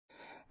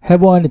Hey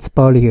everyone, it's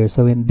Paolo here.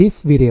 So in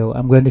this video,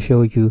 I'm going to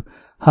show you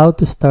how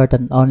to start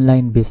an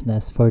online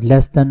business for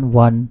less than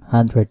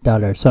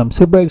 $100. So I'm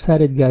super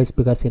excited guys,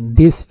 because in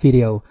this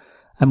video,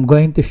 I'm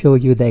going to show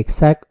you the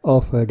exact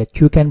offer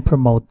that you can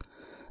promote,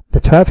 the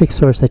traffic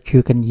source that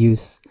you can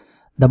use,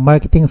 the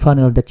marketing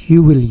funnel that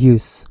you will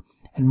use,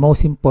 and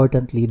most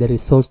importantly, the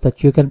results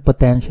that you can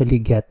potentially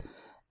get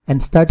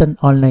and start an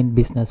online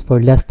business for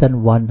less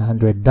than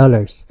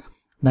 $100.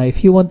 Now,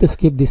 if you want to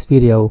skip this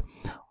video,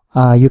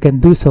 you can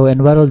do so,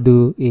 and what I'll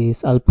do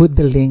is I'll put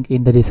the link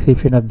in the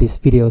description of this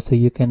video so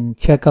you can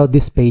check out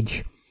this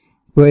page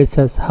where it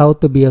says how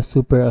to be a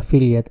super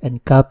affiliate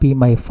and copy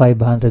my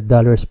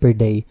 $500 per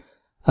day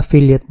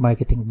affiliate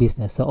marketing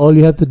business. So all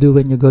you have to do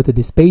when you go to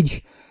this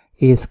page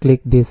is click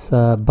this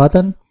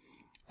button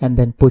and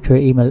then put your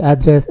email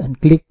address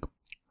and click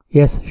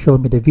yes, show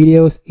me the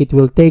videos. It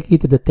will take you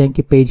to the thank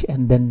you page,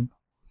 and then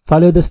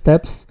follow the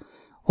steps.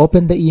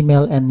 Open the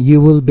email and you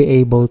will be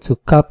able to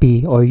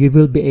copy, or you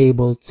will be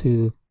able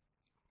to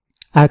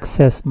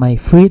access my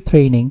free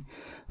training.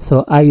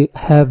 So I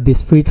have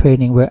this free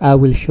training where I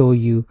will show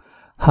you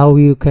how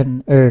you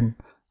can earn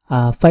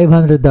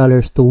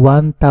 $500 to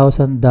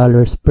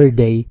 $1,000 per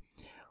day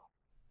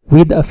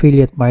with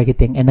affiliate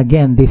marketing. And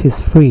again, this is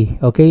free,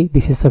 okay?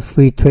 This is a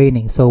free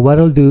training. So what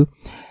I'll do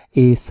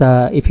is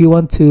if you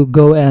want to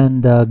go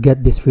and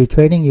get this free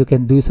training, you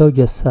can do so.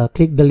 Just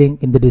click the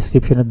link in the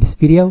description of this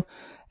video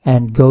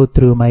and go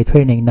through my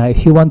training. Now,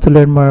 if you want to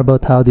learn more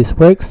about how this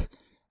works,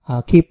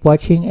 keep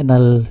watching and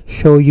I'll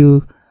show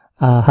you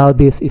how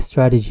this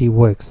strategy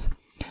works.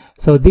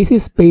 So this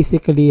is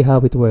basically how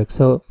it works.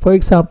 So for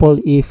example,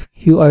 if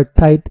you are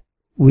tight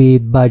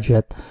with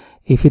budget,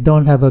 if you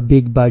don't have a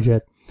big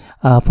budget,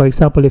 for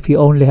example, if you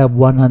only have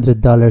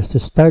 $100 to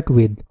start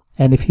with,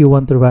 and if you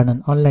want to run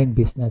an online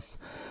business,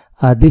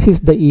 this is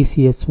the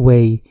easiest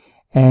way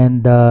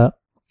and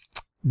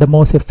the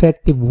most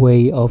effective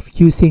way of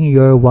using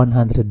your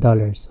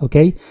 $100.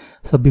 Okay,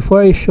 so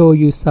before I show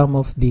you some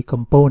of the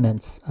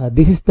components,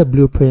 this is the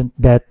blueprint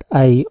that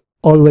I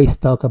always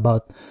talk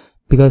about,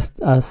 because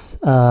as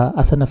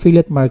an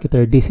affiliate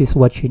marketer, this is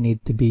what you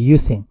need to be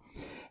using.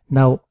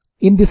 Now,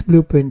 in this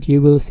blueprint,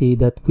 you will see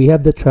that we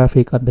have the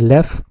traffic on the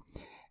left,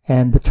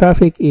 and the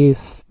traffic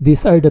is,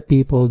 these are the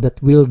people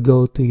that will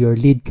go to your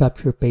lead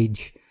capture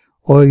page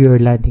or your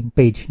landing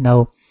page.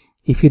 Now,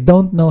 if you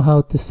don't know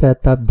how to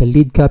set up the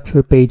lead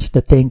capture page,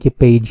 the thank you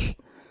page,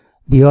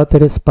 the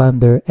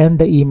autoresponder, and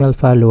the email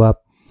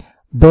follow-up,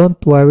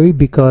 don't worry,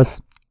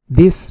 because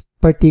this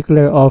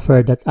particular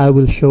offer that I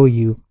will show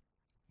you,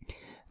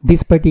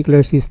 this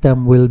particular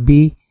system will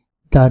be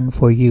done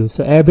for you.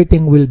 So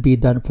everything will be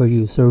done for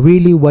you. So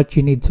really what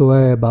you need to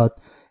worry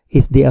about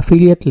is the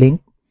affiliate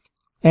link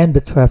and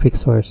the traffic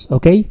source.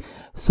 Okay,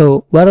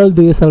 so what I'll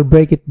do is I'll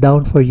break it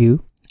down for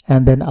you,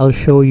 and then I'll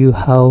show you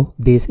how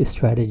this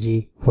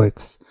strategy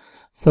works.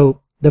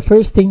 So the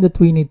first thing that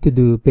we need to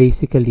do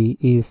basically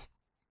is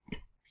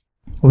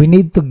we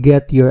need to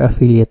get your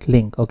affiliate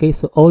link. Okay,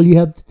 so all you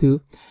have to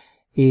do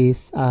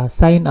is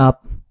sign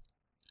up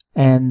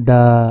and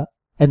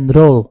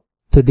enroll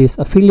to this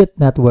affiliate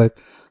network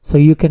so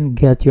you can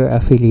get your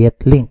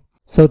affiliate link.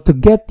 So to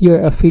get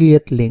your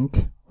affiliate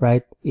link,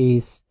 right,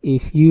 is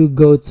if you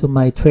go to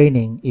my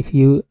training, if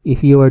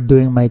you are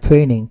doing my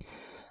training,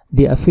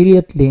 the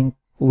affiliate link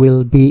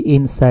will be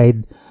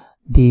inside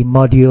the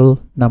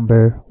module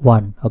number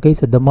 1. Okay,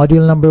 so the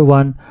module number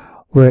 1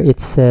 where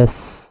it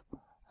says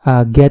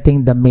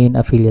getting the main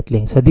affiliate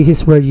link. So this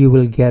is where you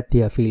will get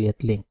the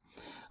affiliate link.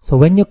 So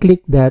when you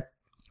click that,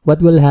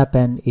 what will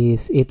happen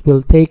is it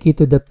will take you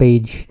to the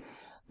page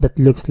that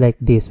looks like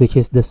this, which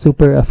is the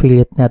Super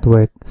Affiliate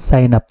Network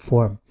sign up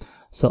form.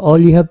 So all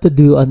you have to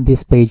do on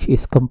this page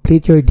is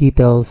complete your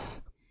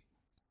details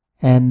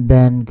and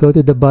then go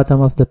to the bottom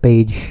of the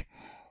page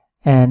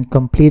and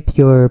complete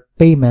your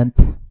payment.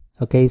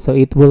 Okay, so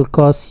it will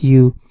cost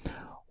you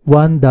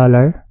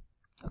 $1.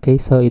 Okay,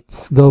 so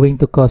it's going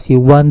to cost you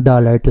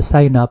 $1 to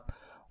sign up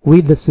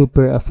with the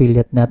Super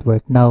Affiliate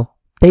Network. Now,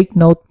 take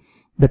note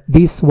that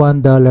this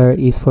 $1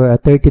 is for a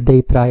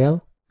 30-day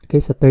trial. Okay,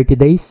 so 30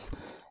 days.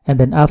 And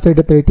then after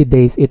the 30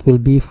 days, it will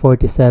be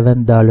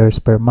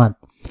 $47 per month.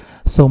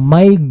 So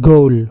my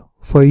goal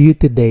for you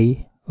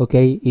today,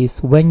 okay,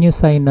 is when you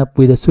sign up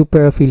with the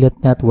Super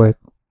Affiliate Network,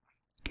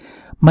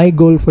 my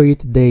goal for you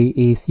today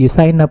is you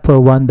sign up for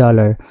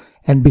 $1,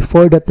 and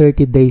before the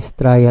 30 days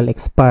trial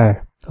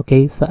expire,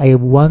 okay, so I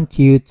want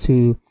you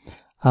to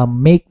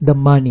make the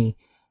money,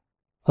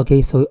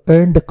 okay, so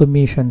earn the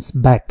commissions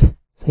back.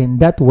 So in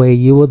that way,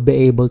 you will be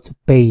able to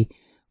pay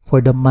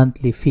for the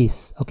monthly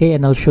fees, okay,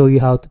 and I'll show you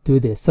how to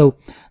do this. So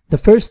the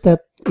first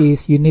step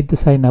is you need to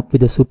sign up with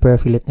the Super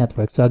Affiliate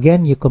Network. So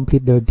again, you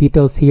complete their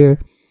details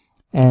here,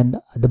 and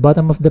at the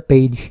bottom of the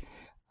page,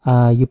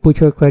 you put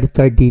your credit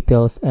card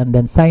details and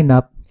then sign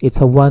up. It's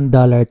a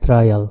 $1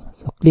 trial.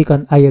 So click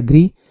on I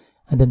agree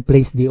and then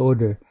place the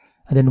order.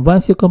 And then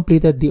once you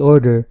completed the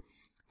order,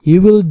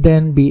 you will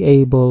then be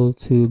able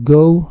to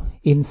go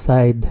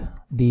inside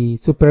the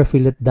Super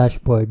Affiliate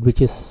dashboard,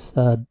 which is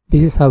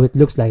this is how it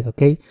looks like.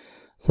 Okay,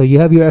 So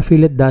you have your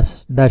affiliate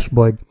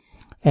dashboard,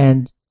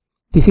 and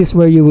this is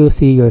where you will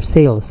see your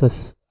sales. So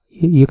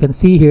you can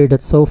see here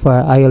that so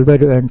far I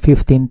already earned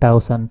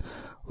 15,000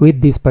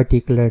 with this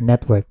particular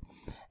network.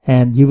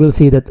 And you will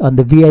see that on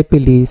the VIP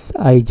list,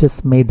 I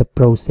just made the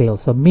pro sale.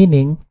 So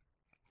meaning,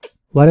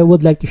 what I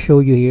would like to show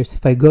you here is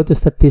if I go to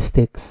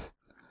statistics,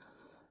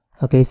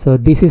 okay, so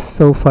this is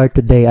so far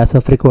today as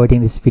of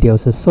recording this video.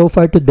 So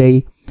far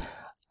today,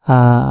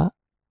 I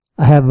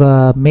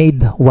have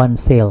made one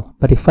sale.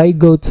 But if I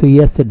go to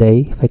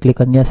yesterday, if I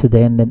click on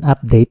yesterday and then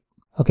update,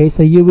 okay,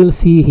 so you will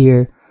see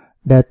here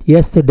that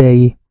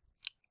yesterday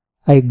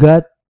I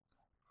got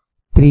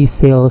 3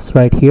 sales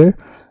right here,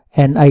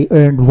 and I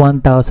earned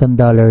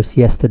 $1,000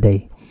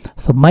 yesterday.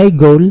 So my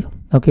goal,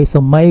 okay,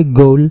 so my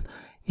goal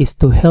is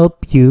to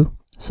help you.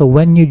 So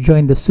when you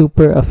join the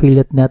Super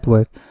Affiliate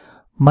Network,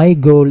 my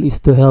goal is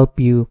to help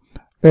you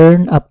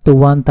earn up to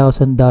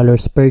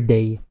 $1,000 per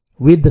day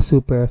with the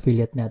Super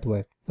Affiliate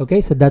Network.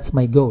 Okay, so that's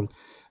my goal.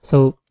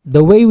 So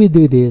the way we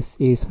do this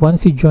is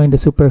once you join the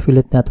Super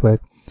Affiliate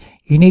Network,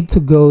 you need to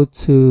go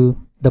to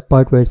the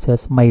part where it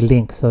says My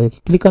Links. So if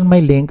you click on My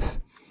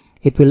Links,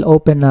 it will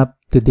open up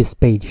to this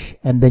page,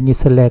 and then you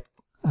select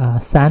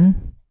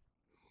SAN,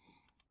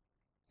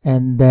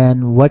 and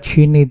then what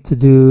you need to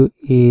do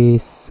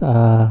is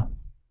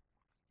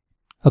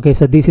okay,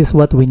 so this is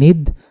what we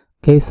need.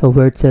 Okay, so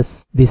where it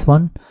says this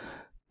one,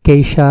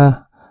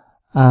 Keisha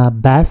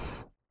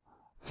Bass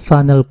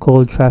Funnel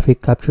Cold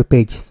Traffic Capture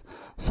Pages.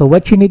 So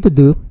what you need to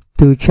do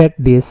to check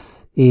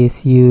this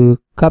is you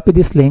copy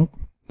this link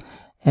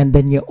and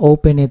then you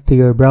open it to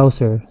your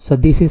browser. So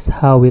this is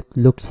how it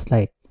looks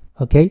like.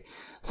 Okay,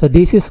 so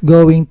this is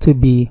going to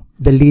be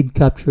the lead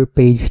capture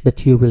page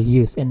that you will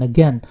use. And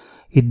again,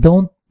 you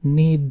don't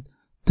need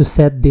to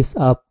set this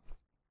up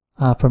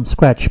from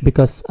scratch,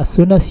 because as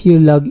soon as you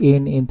log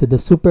in into the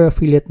Super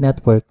Affiliate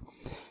Network,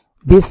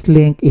 this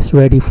link is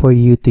ready for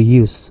you to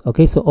use.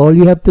 Okay, so all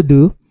you have to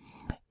do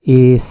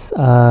is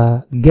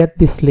get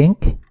this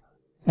link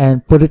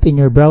and put it in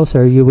your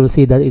browser. You will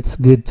see that it's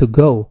good to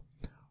go,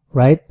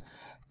 right?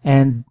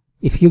 And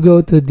if you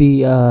go to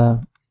the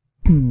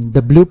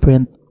the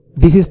blueprint,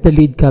 this is the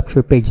lead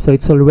capture page, so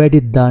it's already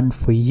done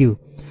for you.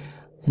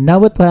 And now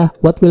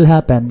what will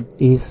happen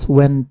is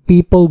when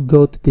people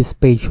go to this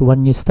page,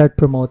 when you start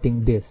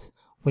promoting this,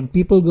 when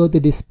people go to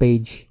this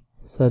page,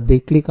 so they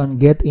click on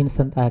get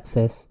instant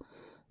access,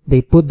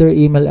 they put their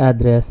email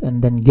address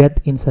and then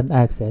get instant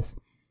access,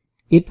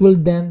 it will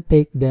then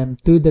take them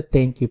to the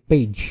thank you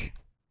page,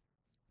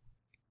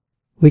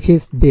 which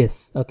is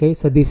this. Okay,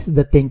 so this is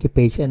the thank you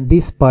page, and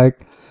this part,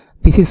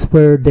 this is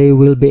where they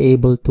will be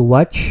able to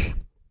watch.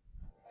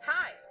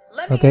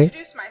 Let me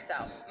introduce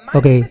myself.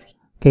 Okay,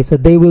 so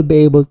they will be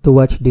able to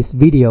watch this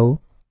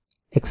video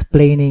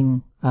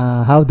explaining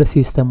how the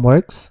system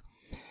works.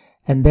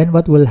 And then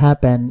what will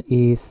happen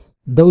is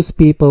those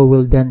people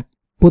will then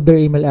put their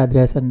email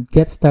address and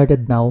get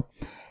started now.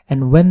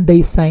 And when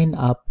they sign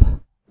up,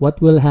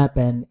 what will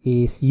happen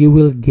is you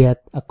will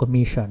get a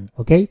commission.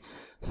 Okay,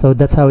 so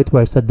that's how it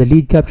works. So the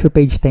lead capture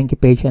page, thank you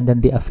page, and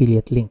then the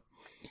affiliate link.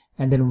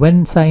 And then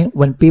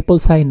when people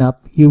sign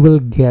up, you will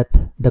get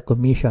the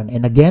commission.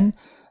 And again,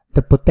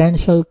 the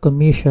potential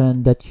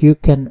commission that you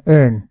can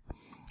earn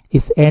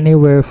is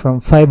anywhere from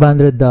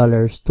 $500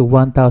 to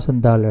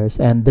 $1,000,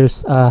 and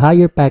there's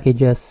higher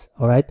packages,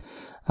 all right,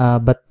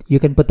 but you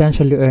can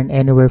potentially earn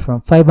anywhere from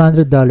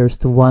 $500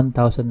 to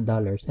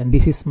 $1,000, and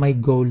this is my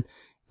goal,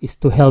 is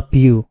to help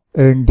you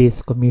earn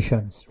these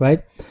commissions,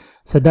 right?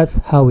 So that's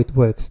how it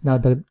works. Now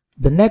the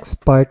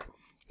next part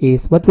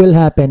is what will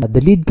happen at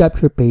the lead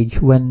capture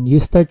page when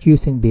you start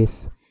using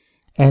this,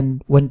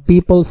 and when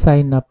people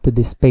sign up to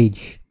this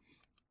page.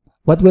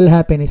 What will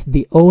happen is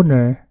the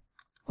owner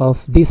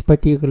of this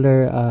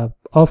particular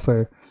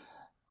offer,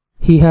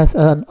 he has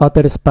an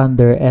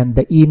autoresponder and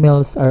the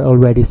emails are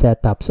already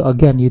set up. So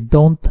again, you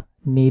don't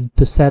need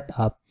to set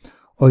up,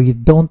 or you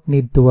don't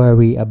need to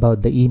worry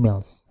about the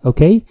emails.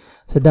 Okay,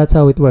 so that's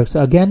how it works.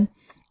 So again,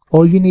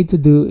 all you need to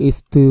do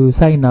is to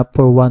sign up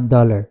for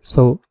 $1.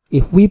 So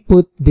if we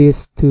put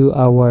this to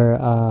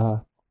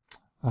our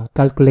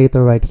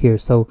calculator right here,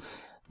 so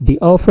the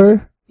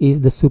offer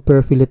is the Super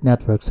Affiliate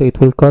Network, so it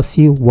will cost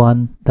you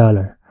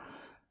 $1.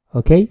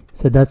 Okay,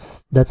 so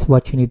that's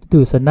what you need to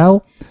do. So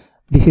now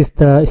this is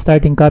the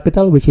starting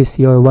capital, which is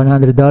your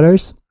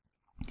 $100,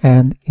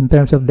 and in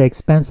terms of the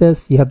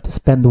expenses, you have to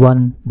spend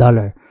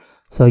 $1.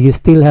 So you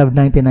still have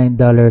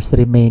 $99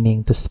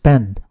 remaining to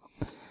spend.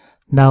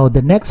 Now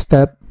the next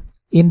step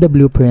in the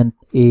blueprint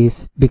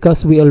is,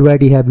 because we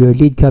already have your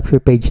lead capture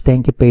page,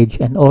 thank you page,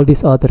 and all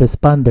this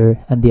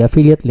autoresponder and the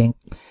affiliate link,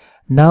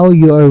 now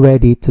you are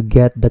ready to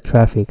get the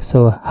traffic.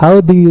 So how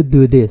do you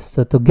do this?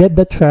 So to get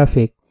the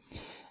traffic,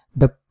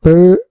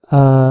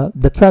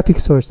 the traffic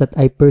source that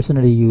I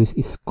personally use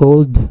is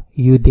called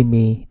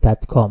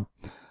udemy.com.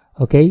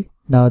 Okay,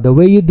 now the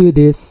way you do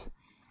this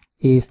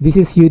is, this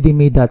is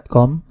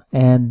udemy.com,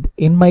 and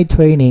in my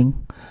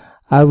training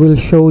I will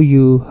show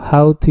you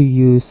how to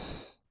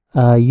use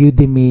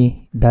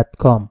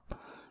udemy.com.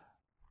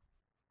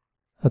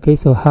 Okay,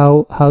 so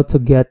how to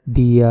get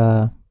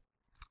the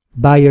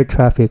buyer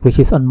traffic, which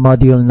is on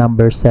module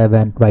number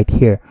 7 right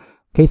here.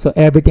 Okay, so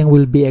everything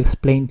will be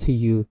explained to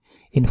you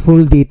in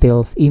full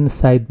details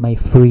inside my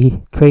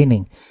free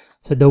training.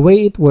 So the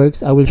way it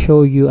works, I will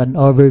show you an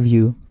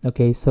overview.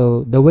 Okay,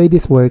 so the way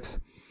this works,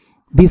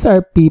 these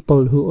are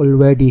people who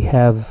already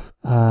have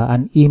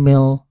an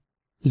email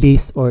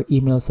list or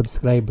email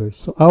subscribers.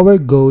 So our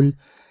goal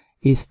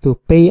is to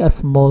pay a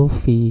small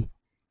fee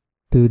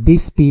to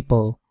these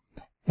people,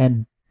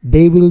 and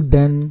they will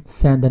then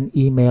send an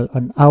email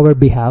on our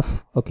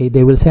behalf. Okay,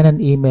 they will send an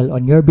email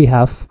on your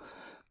behalf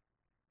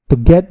to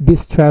get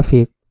this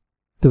traffic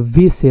to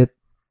visit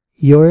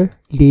your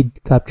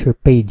lead capture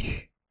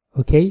page.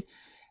 Okay,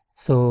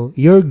 so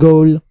your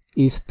goal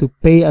is to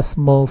pay a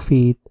small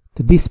fee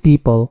to these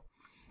people,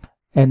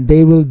 and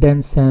they will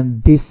then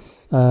send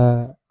this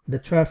the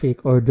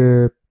traffic or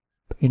their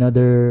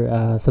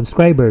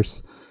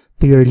subscribers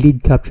to your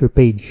lead capture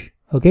page.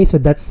 Okay, so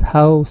that's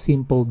how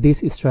simple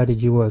this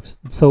strategy works.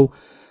 So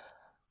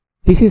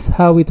this is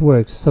how it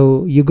works.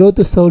 So you go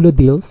to Solo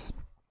Deals,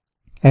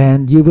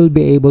 and you will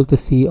be able to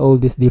see all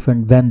these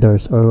different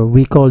vendors, or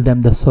we call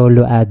them the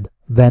solo ad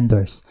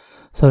vendors.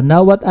 So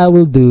now what I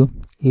will do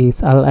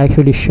is I'll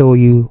actually show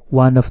you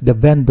one of the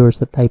vendors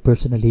that I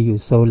personally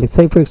use. So let's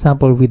say, for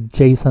example, with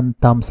Jason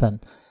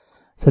Thompson.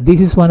 So this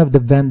is one of the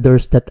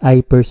vendors that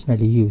I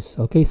personally use.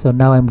 Okay, so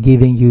now I'm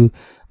giving you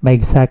my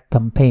exact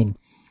campaign.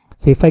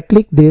 So if I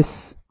click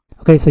this,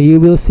 okay, so you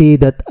will see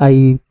that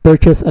I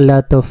purchased a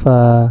lot of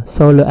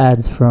solo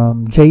ads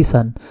from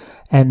Jason,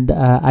 and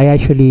I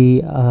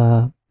actually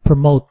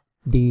promote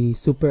the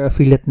Super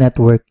Affiliate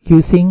Network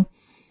using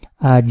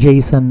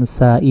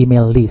Jason's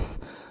email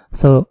list.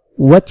 So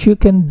what you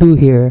can do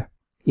here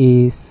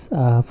is,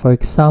 for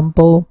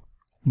example,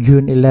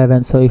 June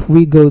 11. So if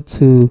we go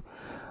to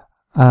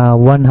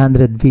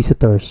 100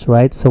 visitors,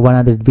 right? So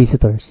 100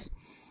 visitors.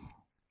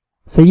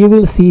 So you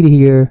will see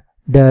here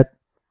that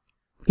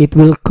it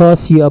will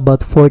cost you about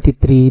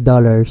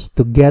 $43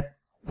 to get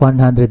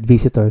 100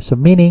 visitors. So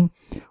meaning,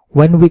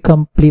 when we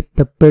complete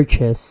the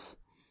purchase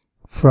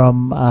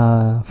from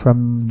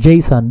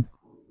Jason,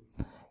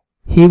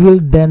 he will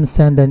then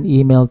send an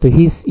email to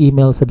his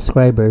email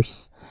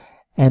subscribers,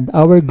 and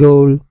our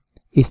goal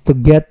is to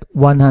get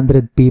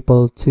 100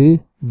 people to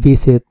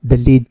visit the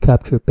lead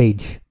capture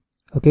page.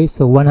 Okay,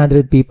 so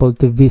 100 people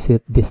to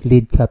visit this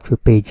lead capture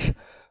page.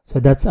 So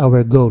that's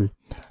our goal.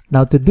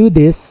 Now to do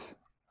this,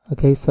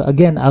 okay, so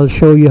again, I'll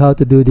show you how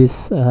to do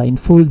this in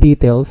full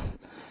details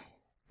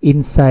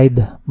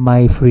inside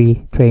my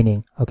free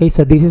training. Okay,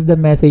 so this is the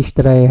message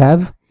that I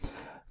have.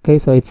 Okay,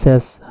 so it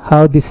says,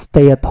 how this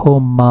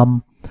stay-at-home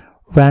mom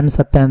runs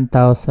a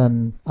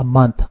 10,000 a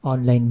month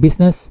online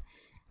business.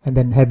 And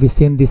then, have you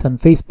seen this on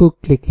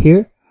Facebook? Click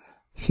here.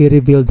 She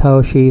revealed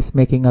how she is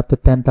making up to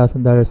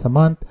 $10,000 a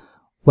month.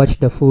 Watch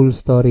the full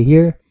story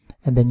here,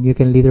 and then you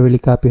can literally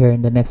copy her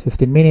in the next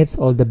 15 minutes.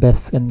 All the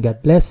best and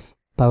God bless,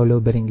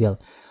 Paolo Beringuel.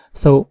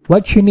 So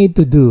what you need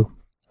to do,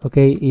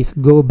 okay, is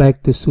go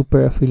back to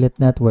Super Affiliate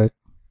Network.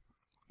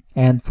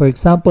 And for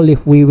example,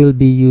 if we will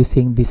be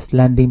using this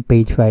landing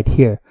page right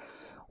here,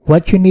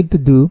 what you need to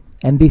do,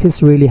 and this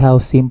is really how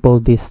simple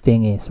this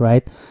thing is,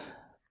 right?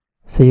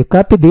 So you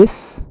copy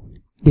this.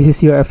 This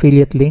is your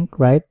affiliate link,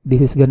 right? This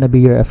is gonna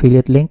be your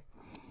affiliate link.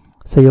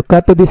 So you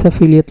copy this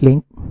affiliate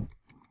link,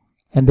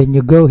 and then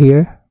you go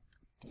here,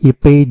 you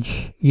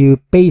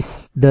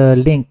paste the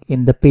link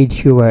in the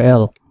page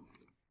URL.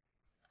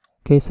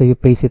 Okay, so you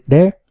paste it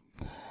there,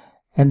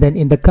 and then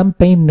in the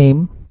campaign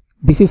name,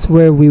 this is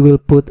where we will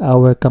put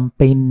our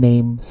campaign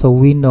name, so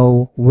we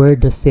know where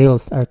the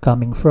sales are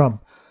coming from.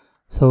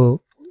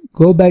 So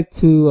go back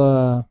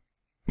to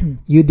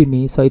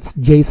Udemy. So it's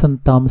Jason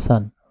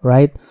Thompson,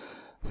 right?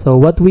 So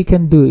what we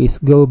can do is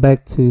go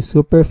back to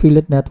Super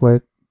Affiliate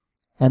Network,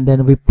 and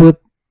then we put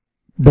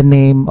the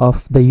name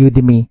of the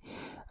Udemy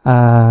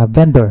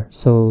vendor.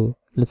 So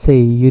let's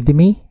say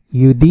Udemy,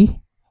 UD,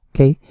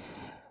 okay,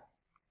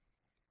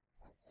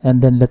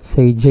 and then let's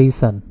say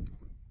Jason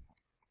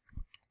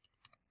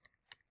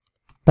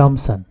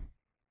Thompson,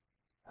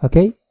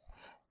 okay.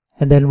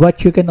 And then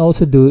what you can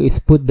also do is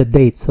put the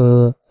date,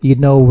 so you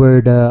know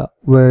where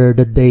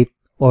the date,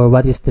 or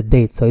what is the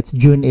date. So it's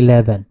June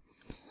 11.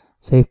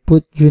 So you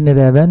put June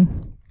 11,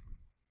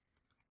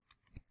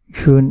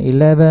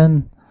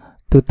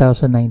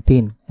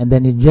 2019, and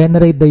then you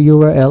generate the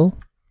URL.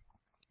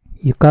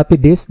 You copy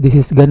this. This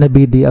is gonna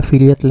be the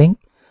affiliate link.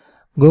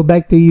 Go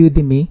back to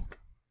Udemy,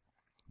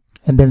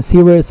 and then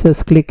see where it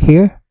says click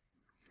here.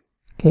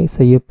 Okay,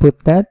 so you put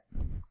that,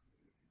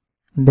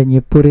 and then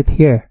you put it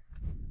here,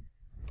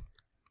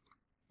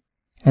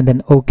 and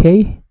then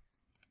OK,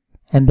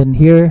 and then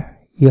here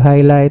you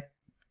highlight,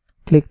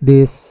 click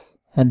this,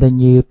 and then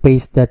you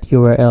paste that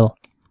URL,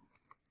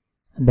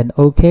 and then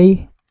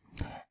OK.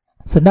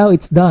 So now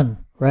it's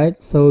done, right?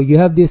 So you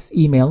have this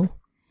email,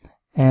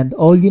 and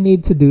all you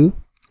need to do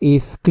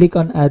is click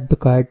on add to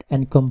cart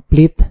and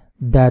complete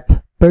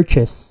that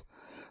purchase.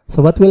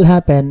 So what will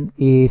happen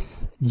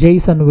is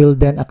Jason will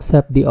then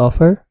accept the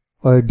offer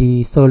or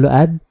the solo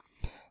ad,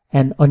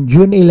 And on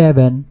June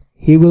 11,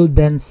 he will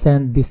then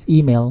send this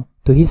email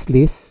to his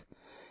list.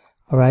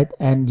 All right,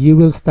 and you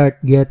will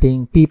start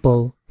getting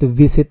people to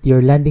visit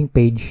your landing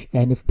page.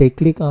 And if they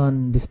click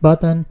on this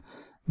button,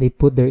 they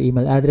put their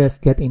email address,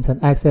 get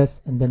instant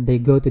access, and then they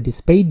go to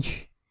this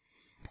page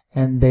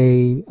and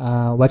they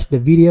watch the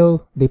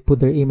video, they put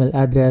their email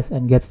address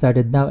and get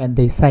started now, and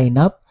they sign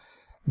up,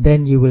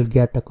 then you will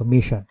get a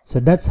commission. So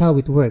that's how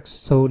it works.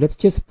 So let's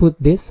just put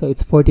this, so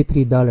it's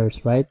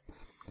 $43, right?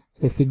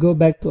 So if we go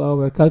back to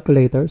our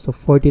calculator, so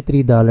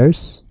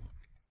 $43.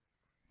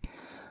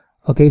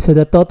 Okay, so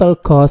the total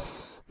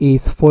cost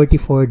is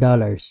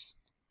 $44,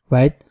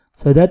 right?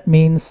 So that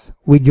means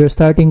with your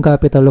starting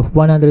capital of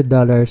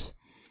 $100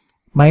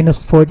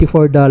 minus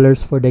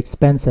 $44 for the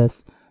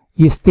expenses,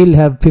 you still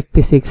have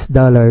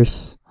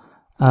 $56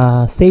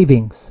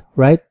 savings,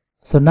 right?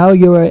 So now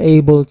you are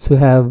able to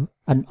have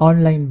an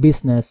online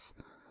business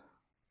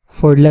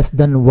for less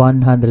than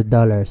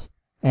 $100.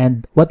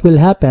 And what will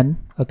happen?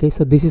 Okay,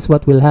 so this is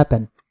what will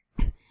happen.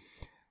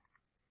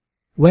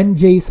 When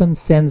Jason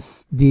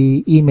sends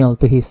the email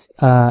to his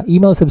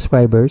email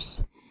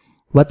subscribers,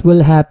 what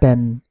will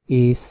happen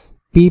is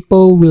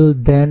people will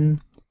then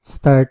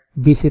start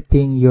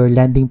visiting your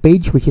landing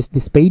page, which is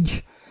this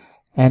page.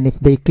 And if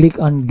they click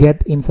on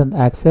get instant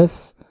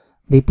access,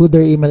 they put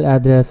their email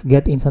address,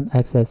 get instant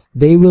access,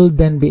 they will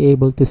then be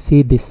able to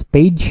see this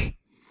page.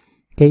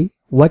 Okay,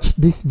 watch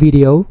this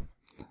video,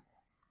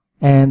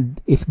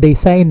 and if they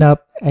sign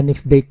up and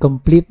if they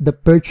complete the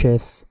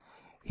purchase,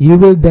 you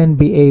will then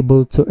be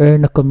able to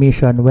earn a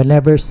commission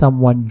whenever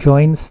someone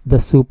joins the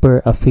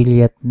super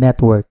affiliate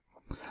network.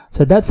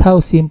 So that's how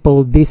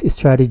simple this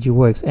strategy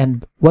works.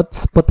 And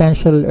what's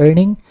potential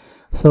earning?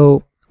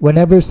 So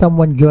whenever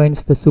someone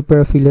joins the super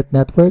affiliate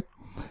network,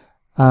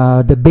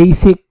 the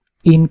basic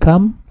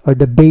income or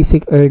the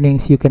basic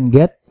earnings you can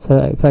get. So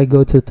if I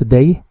go to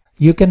today,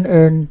 you can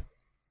earn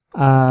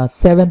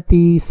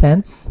 70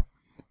 cents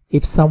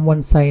if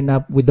someone sign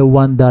up with the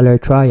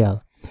 $1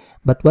 trial.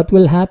 But what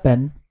will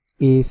happen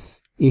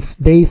is if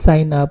they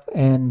sign up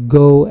and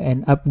go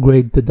and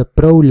upgrade to the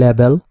pro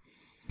level,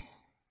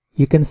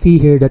 you can see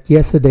here that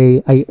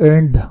yesterday I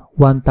earned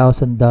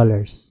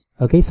 $1,000.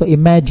 Okay, so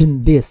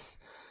imagine this.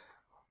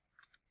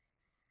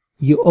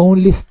 You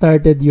only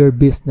started your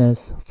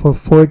business for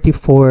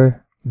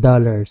 $44,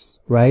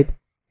 right?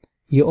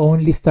 You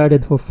only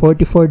started for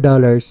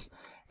 $44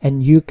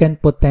 and you can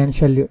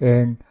potentially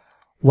earn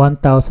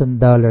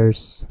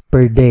 $1,000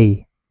 per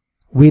day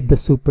with the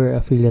super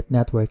affiliate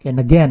network. And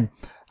again,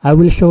 I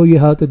will show you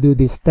how to do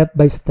this step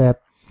by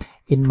step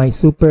in my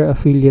super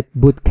affiliate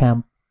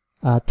bootcamp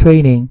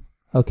training.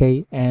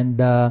 Okay,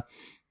 and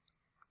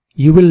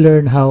you will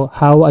learn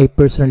how I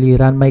personally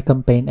run my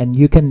campaign, and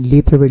you can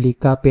literally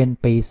copy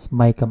and paste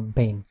my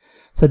campaign.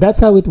 So that's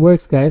how it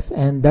works, guys,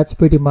 and that's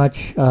pretty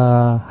much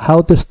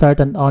how to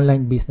start an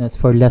online business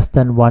for less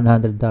than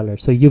 $100.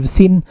 So you've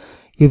seen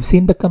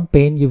the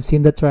campaign, you've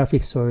seen the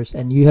traffic source,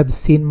 and you have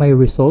seen my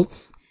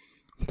results.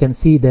 You can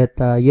see that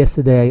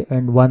yesterday I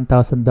earned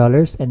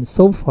 $1,000, and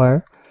so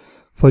far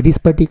for this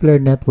particular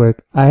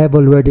network I have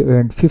already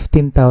earned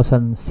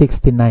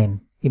 $15,069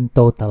 in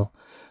total.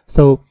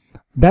 So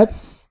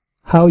that's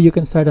how you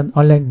can start an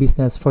online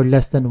business for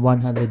less than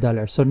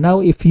 $100. So now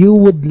if you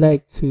would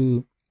like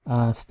to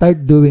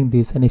start doing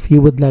this, and if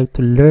you would like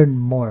to learn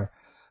more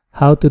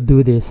how to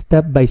do this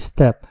step by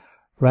step,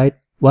 right,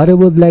 what I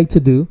would like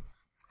to do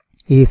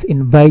is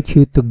invite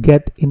you to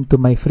get into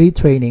my free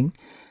training.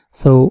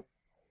 So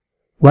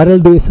what I'll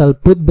do is I'll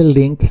put the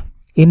link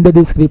in the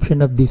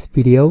description of this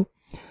video.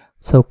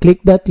 So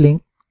click that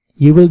link.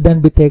 You will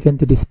then be taken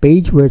to this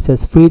page where it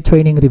says free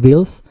training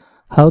reveals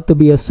how to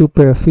be a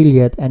super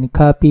affiliate and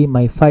copy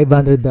my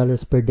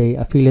 $500 per day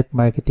affiliate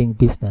marketing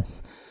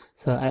business.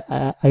 So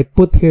I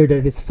put here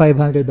that it's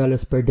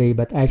 $500 per day,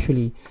 but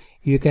actually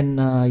you can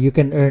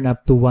earn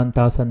up to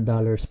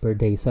 $1,000 per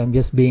day. So I'm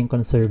just being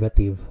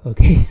conservative.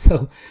 Okay,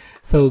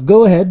 so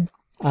go ahead,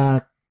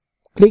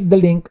 click the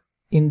link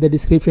in the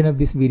description of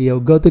this video,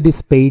 go to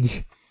this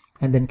page,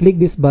 and then click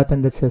this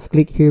button that says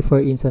click here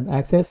for instant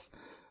access.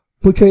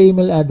 Put your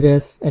email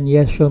address, and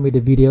yes, show me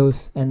the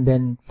videos, and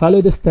then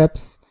follow the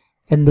steps.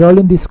 Enroll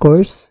in this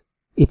course.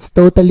 It's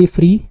totally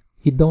free.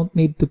 You don't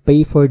need to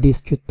pay for this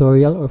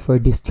tutorial or for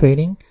this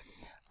training.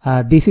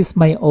 This is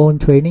my own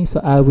training, so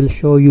I will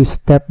show you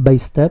step by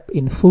step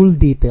in full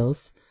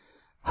details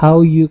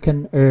how you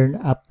can earn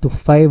up to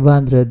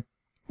 $500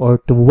 or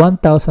to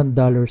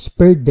 $1,000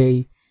 per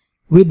day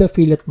with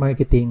affiliate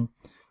marketing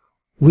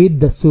with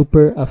the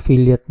super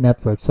affiliate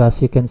network. So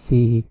as you can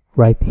see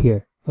right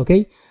here.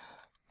 Okay,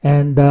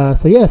 and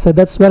so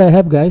that's what I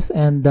have, guys,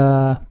 and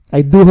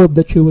I do hope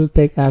that you will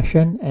take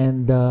action,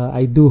 and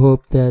I do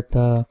hope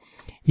that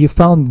you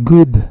found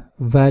good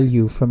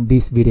value from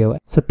this video.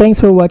 So thanks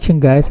for watching,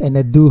 guys, and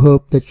I do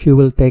hope that you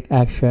will take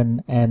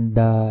action and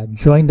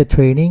join the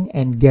training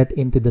and get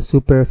into the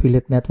super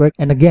affiliate network.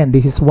 And again,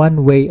 this is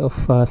one way of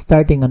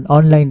starting an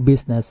online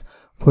business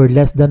for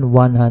less than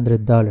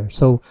 $100.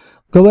 So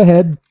go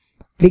ahead,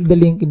 click the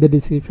link in the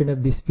description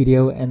of this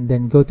video, and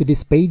then go to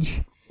this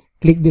page,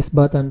 click this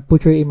button,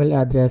 put your email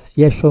address,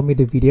 yes, show me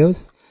the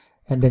videos,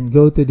 and then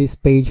go to this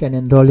page and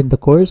enroll in the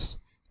course.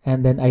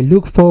 And then I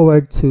look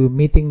forward to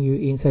meeting you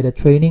inside the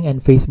training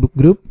and Facebook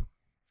group,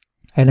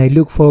 and I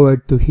look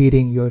forward to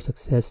hearing your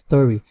success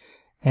story.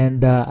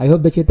 And I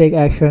hope that you take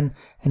action,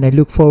 and I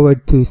look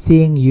forward to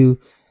seeing you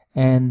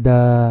and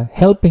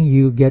helping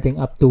you getting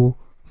up to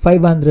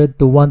 $500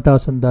 to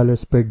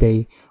 $1,000 per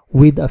day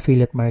with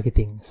affiliate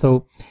marketing.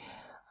 So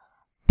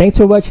thanks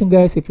for watching,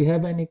 guys. If you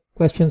have any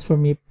questions for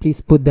me,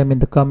 please put them in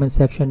the comment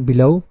section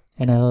below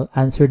and I'll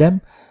answer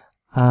them.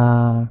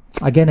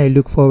 Again, I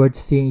look forward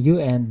to seeing you,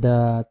 and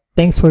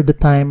thanks for the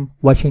time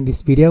watching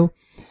this video.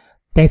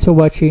 Thanks for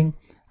watching.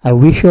 I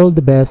wish you all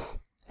the best,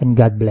 and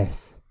God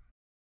bless.